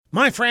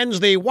My friends,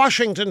 the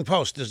Washington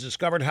Post has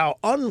discovered how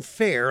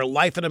unfair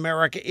life in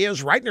America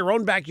is right in your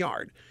own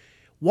backyard.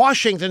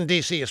 Washington,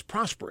 D.C. is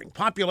prospering.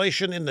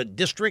 Population in the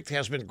district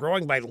has been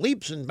growing by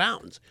leaps and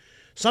bounds.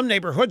 Some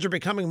neighborhoods are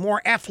becoming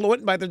more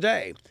affluent by the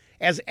day.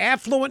 As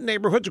affluent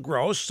neighborhoods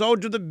grow, so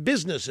do the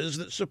businesses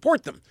that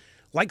support them,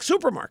 like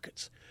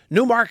supermarkets.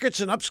 New markets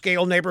and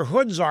upscale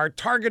neighborhoods are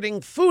targeting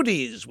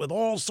foodies with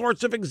all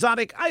sorts of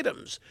exotic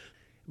items.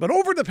 But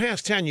over the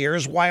past 10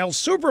 years, while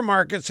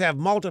supermarkets have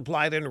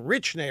multiplied in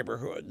rich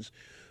neighborhoods,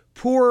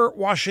 poor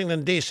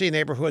Washington, D.C.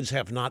 neighborhoods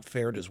have not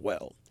fared as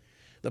well.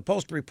 The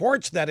Post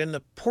reports that in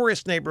the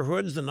poorest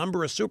neighborhoods, the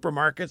number of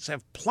supermarkets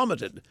have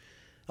plummeted.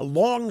 A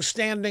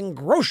long-standing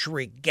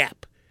grocery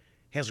gap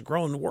has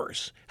grown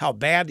worse. How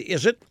bad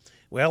is it?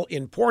 Well,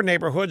 in poor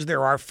neighborhoods,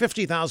 there are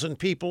 50,000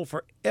 people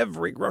for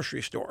every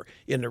grocery store.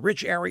 In the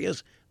rich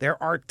areas,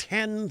 there are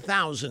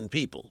 10,000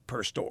 people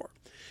per store.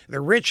 The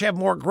rich have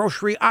more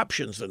grocery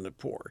options than the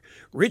poor.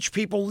 Rich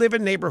people live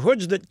in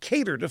neighborhoods that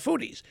cater to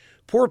foodies.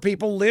 Poor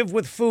people live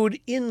with food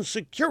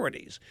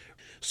insecurities.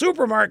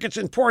 Supermarkets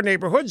in poor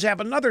neighborhoods have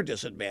another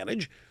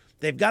disadvantage.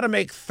 They've got to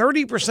make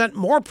 30%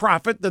 more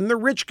profit than the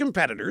rich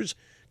competitors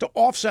to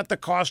offset the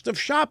cost of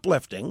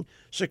shoplifting,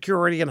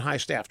 security, and high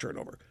staff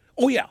turnover.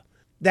 Oh, yeah.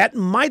 That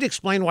might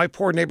explain why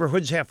poor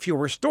neighborhoods have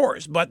fewer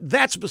stores, but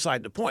that's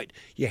beside the point.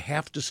 You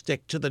have to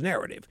stick to the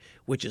narrative,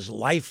 which is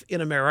life in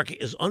America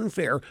is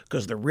unfair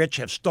because the rich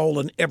have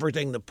stolen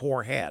everything the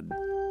poor had.